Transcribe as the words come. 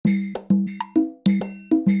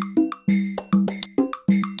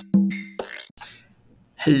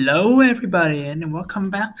Hello, everybody, and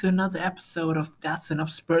welcome back to another episode of That's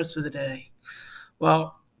Enough Spurs for the Day.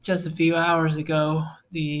 Well, just a few hours ago,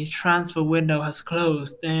 the transfer window has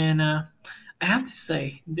closed, and I have to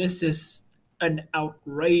say, this is an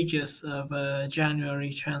outrageous of a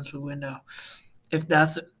January transfer window. If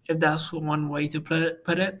that's if that's one way to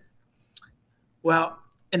put it. Well,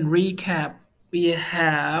 in recap, we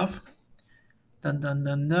have dun dun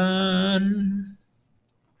dun dun.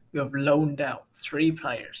 We have loaned out three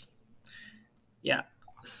players. Yeah,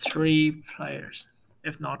 three players,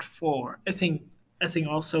 if not four. I think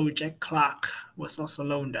also Jack Clark was also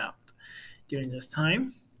loaned out during this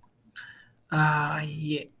time.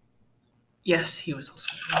 Yeah, yes, he was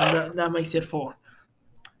also. That makes it four.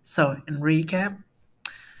 So in recap,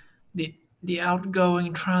 the the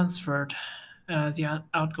outgoing transferred,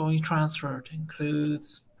 outgoing transferred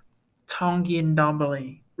includes Tanguy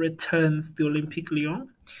Ndombele returns to Olympique Lyon,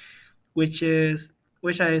 which is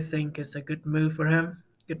which I think is a good move for him.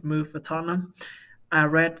 Good move for Tottenham. I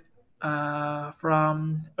read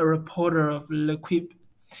from a reporter of L'Equipe.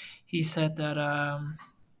 He said that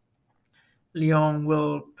Lyon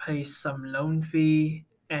will pay some loan fee,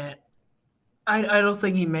 and I don't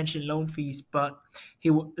think he mentioned loan fees, but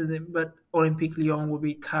but Olympique Lyon will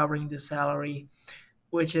be covering the salary,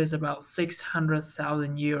 which is about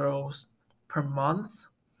 600,000 euros per month.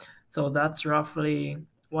 So that's roughly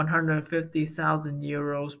 150,000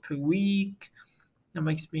 euros per week. That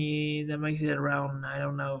makes it around, I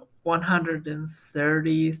don't know,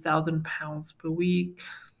 130,000 pounds per week.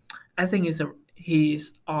 I think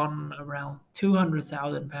he's on around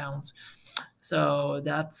 200,000 pounds. So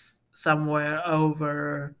that's somewhere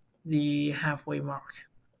over the halfway mark.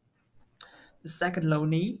 The second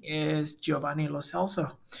loanee is Giovanni Lo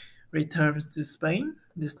Celso. Returns to Spain,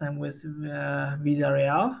 this time with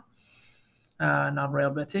Villarreal, not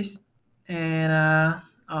Real Betis. And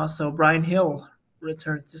also Brian Hill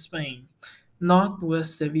returns to Spain, not with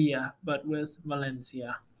Sevilla, but with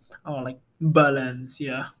Valencia. Oh, like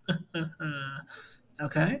Valencia.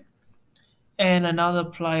 Okay. And another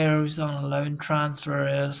player who's on a loan transfer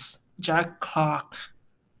is Jack Clark.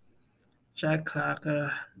 Jack Clark,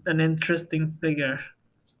 an interesting figure.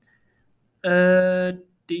 A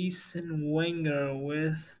decent winger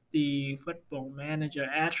with the football manager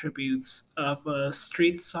attributes of a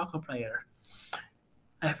street soccer player.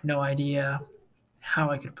 I have no idea how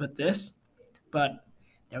I could put this, but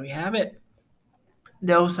there we have it.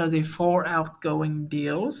 Those are the four outgoing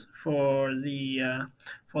deals for the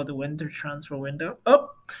winter transfer window.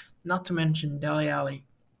 Oh, not to mention Dele Alli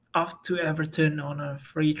off to Everton on a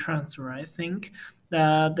free transfer. I think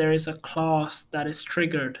that there is a clause that is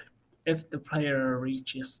triggered if the player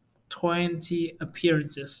reaches 20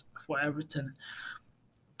 appearances for Everton.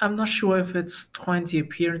 I'm not sure if it's 20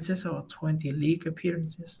 appearances or 20 league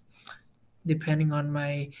appearances, depending on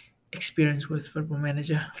my experience with Football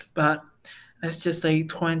Manager. But let's just say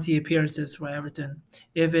 20 appearances for Everton.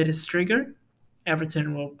 If it is triggered,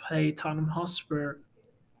 Everton will pay Tottenham Hotspur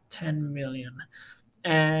 10 million,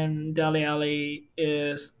 and Dele Alli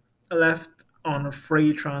is left on a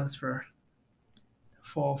free transfer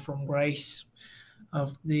for from Grace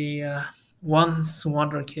of the once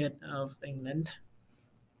wonder kid of England.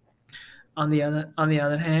 On the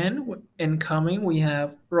other hand, incoming we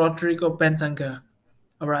have Rodrigo Bentancur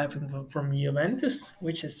arriving from Juventus,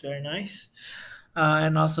 which is very nice,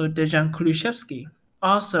 and also Dejan Kulusevski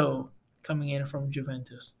also coming in from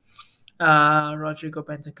Juventus. Rodrigo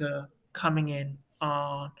Bentancur coming in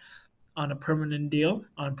on a permanent deal,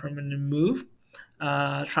 on a permanent move.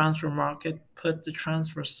 Transfer market put the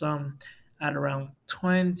transfer sum at around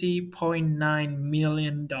 $20.9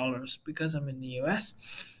 million because I'm in the US.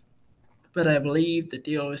 But I believe the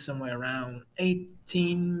deal is somewhere around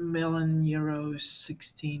 18 million euros,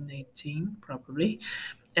 16, 18 probably.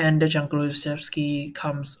 And Dejan Kulusevski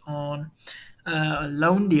comes on a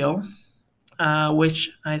loan deal,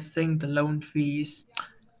 which I think the loan fees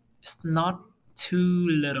is not too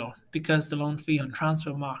little because the loan fee on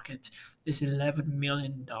transfer market is $11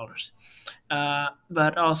 million.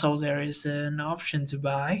 But also there is an option to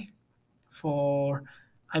buy for,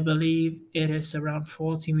 I believe it is around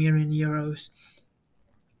 40 million euros.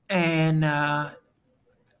 And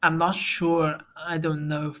I'm not sure. I don't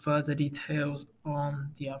know further details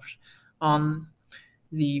on on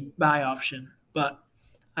the buy option, but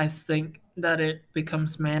I think that it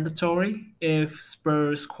becomes mandatory if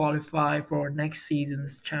Spurs qualify for next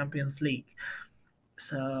season's Champions League.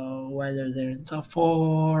 So whether they're in top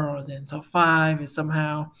four or they're in top five, if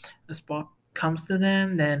somehow a spot comes to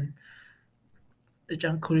them, then the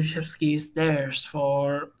Jan Kulusevski is theirs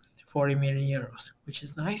for 40 million euros, which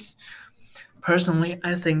is nice. Personally,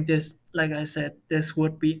 I think this, like I said, this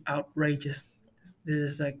would be outrageous.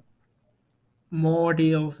 This is like more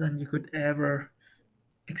deals than you could ever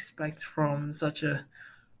expect from such a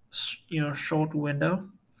short window.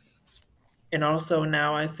 And also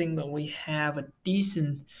now I think that we have a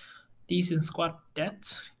decent squad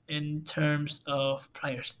depth in terms of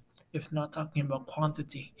players. If not talking about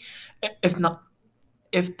quantity, if not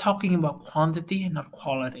if talking about quantity and not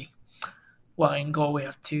quality. Well, in goal we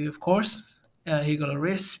have two, of course, Hugo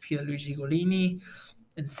Lloris, Pierluigi Golini.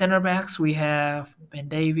 In center backs we have Ben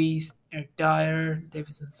Davies, Eric Dyer,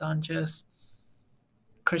 Davidson Sanchez,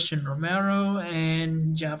 Christian Romero,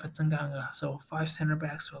 and Java Tanganga. So five center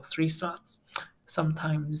backs for three slots.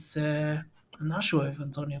 Sometimes I'm not sure if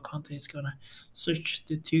Antonio Conte is gonna switch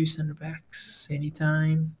to two center backs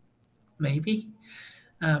anytime. Maybe,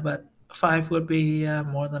 but five would be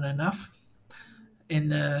more than enough in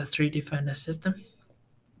the three defender system.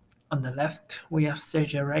 On the left, we have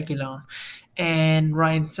Sergio Reguilon and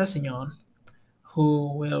Ryan Sessegnon,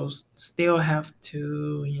 who will still have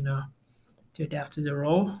to, to adapt to the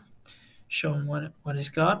role, show him what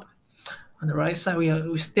he's got. On the right side,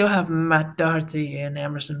 we still have Matt Doherty and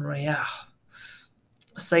Emerson Royale.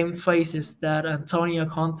 Same faces that Antonio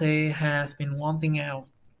Conte has been wanting out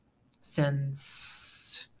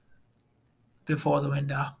since before the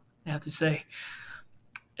window, I have to say.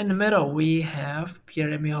 In the middle, we have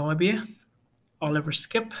Pierre-Emile Højbjerg, Oliver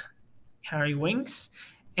Skip, Harry Winks,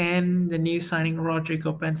 and the new signing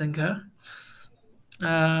Rodrigo Bentancur.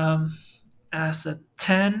 Um, as a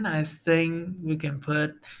 10, I think we can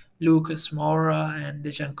put Lucas Moura and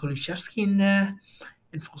Dejan Kulusevski in there.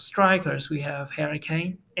 And for strikers, we have Harry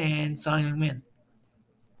Kane and Son Heung-min.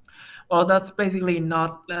 Well, that's basically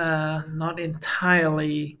not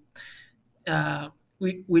entirely.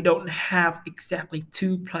 We don't have exactly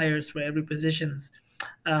two players for every positions.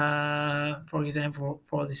 For example,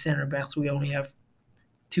 for the center backs, we only have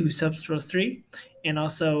two subs for three, and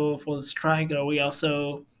also for the striker, we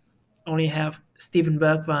also only have Steven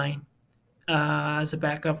Bergwijn as a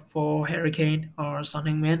backup for Harry Kane or Son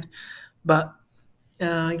Heung-min. But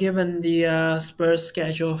given the Spurs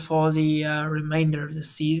schedule for the remainder of the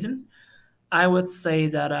season, I would say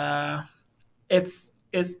that it's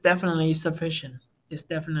definitely sufficient. It's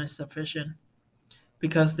definitely sufficient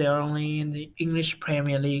because they are only in the English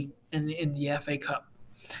Premier League and in the FA Cup.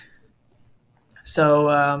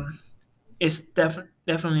 So it's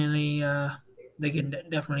definitely they can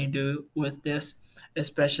definitely do with this,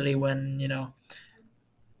 especially when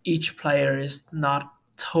each player is not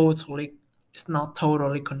totally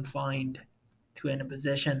confined to any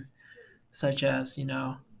position, such as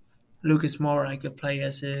Lucas Moura could play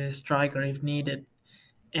as a striker if needed,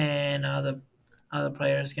 and other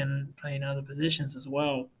players can play in other positions as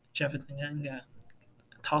well. Jefferson Ganga,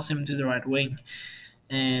 toss him to the right wing,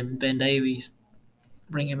 and Ben Davies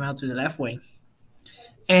bring him out to the left wing.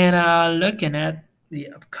 And looking at the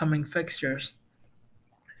upcoming fixtures,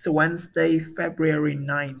 so Wednesday, February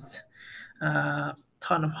 9th,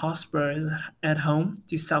 Tottenham Hotspur is at home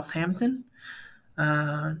to Southampton.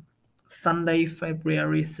 Uh, Sunday,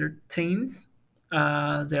 February 13th,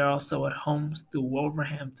 they're also at home to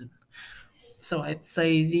Wolverhampton. So I'd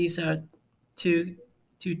say these are two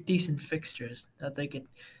two decent fixtures that they could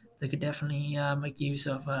definitely make use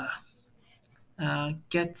of.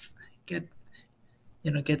 Get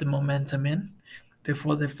get the momentum in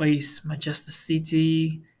before they face Manchester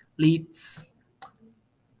City, Leeds,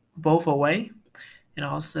 both away, and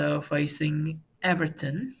also facing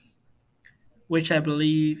Everton, which I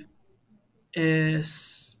believe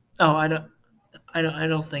is I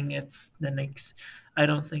don't think it's the next. I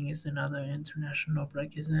don't think it's another international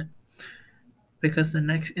break, isn't it? Because the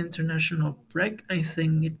next international break, I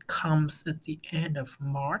think it comes at the end of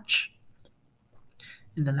March,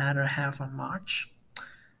 in the latter half of March.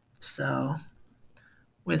 So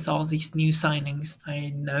with all these new signings,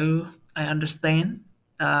 I understand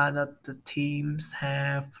that the teams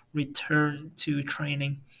have returned to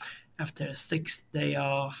training after a 6 day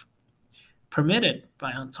off permitted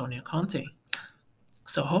by Antonio Conte.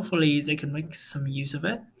 So hopefully they can make some use of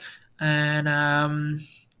it. And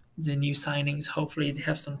the new signings, hopefully they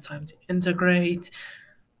have some time to integrate,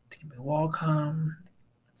 they can be welcome.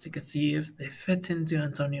 So you can see if they fit into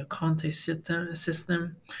Antonio Conte's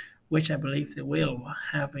system, which I believe they will,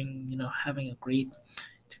 having agreed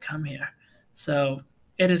to come here. So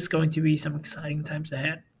it is going to be some exciting times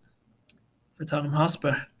ahead for Tottenham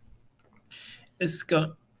Hotspur. It's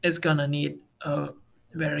go it's gonna need a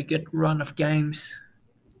very good run of games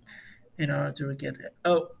in order to get it.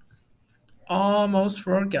 Oh, almost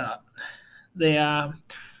forgot. They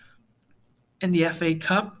In the FA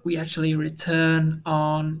Cup, we actually return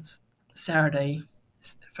on Saturday,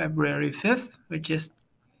 February 5th, which is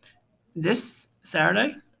this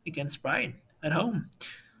Saturday against Brighton at home.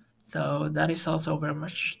 So that is also very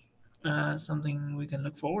much something we can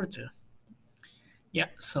look forward to. Yeah,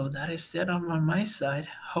 so that is it on my side.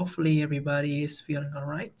 Hopefully, everybody is feeling all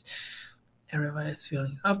right. Everybody is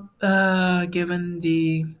feeling up, given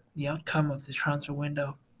the outcome of the transfer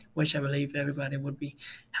window, which I believe everybody would be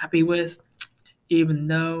happy with, even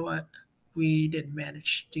though we didn't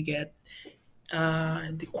manage to get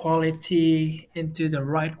the quality into the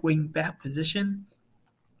right wing back position.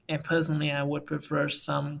 And personally, I would prefer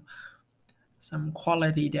some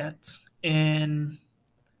quality depth in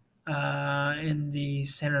the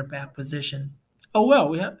center back position. Oh well,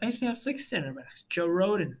 we actually have six center backs. Joe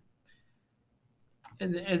Roden,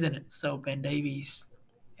 isn't it? So Ben Davies,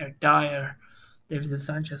 Eric Dyer, David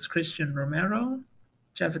Sanchez, Christian Romero,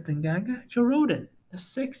 Jefferson Ganga, Joe Roden. That's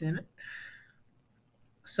six in it.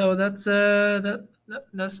 So that's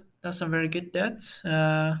some very good depth.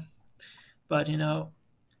 But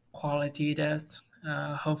quality depth.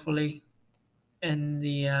 Hopefully in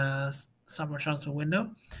the summer transfer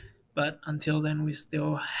window. But until then, we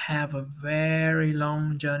still have a very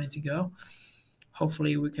long journey to go.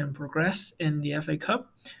 Hopefully, we can progress in the FA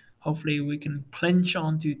Cup. Hopefully, we can clinch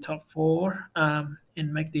onto top four and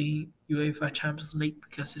make the UEFA Champions League,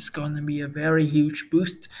 because it's going to be a very huge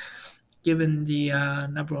boost given the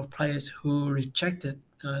number of players who rejected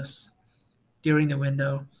us during the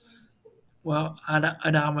window. Well,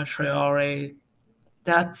 Adama Traore,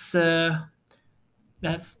 that's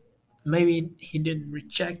that's maybe he didn't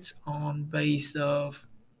reject on base of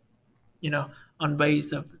on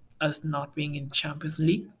base of us not being in Champions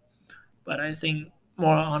League, but I think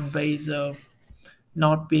more on base of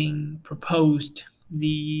not being proposed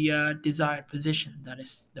the desired position, that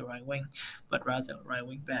is the right wing, but rather right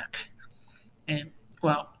wing back. And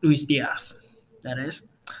well, Luis Diaz, that is.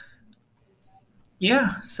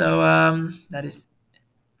 Yeah, so that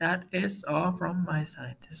is all from my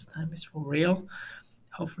side. This time is for real.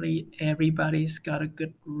 Hopefully, everybody's got a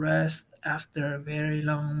good rest after a very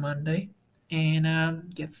long Monday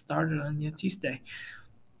and get started on your Tuesday.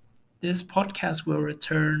 This podcast will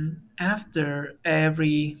return after at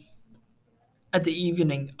the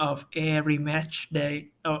evening of every match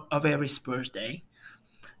day of every Spurs day.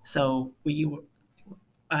 So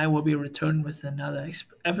I will be returned with another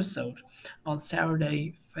episode on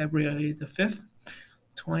Saturday, February the 5th,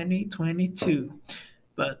 2022.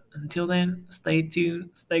 But until then, stay tuned,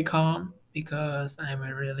 stay calm, because I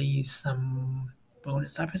may release some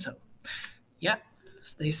bonus episode. Yeah,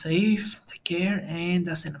 stay safe, take care, and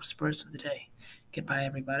that's enough Spurs for the day. Goodbye,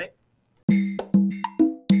 everybody.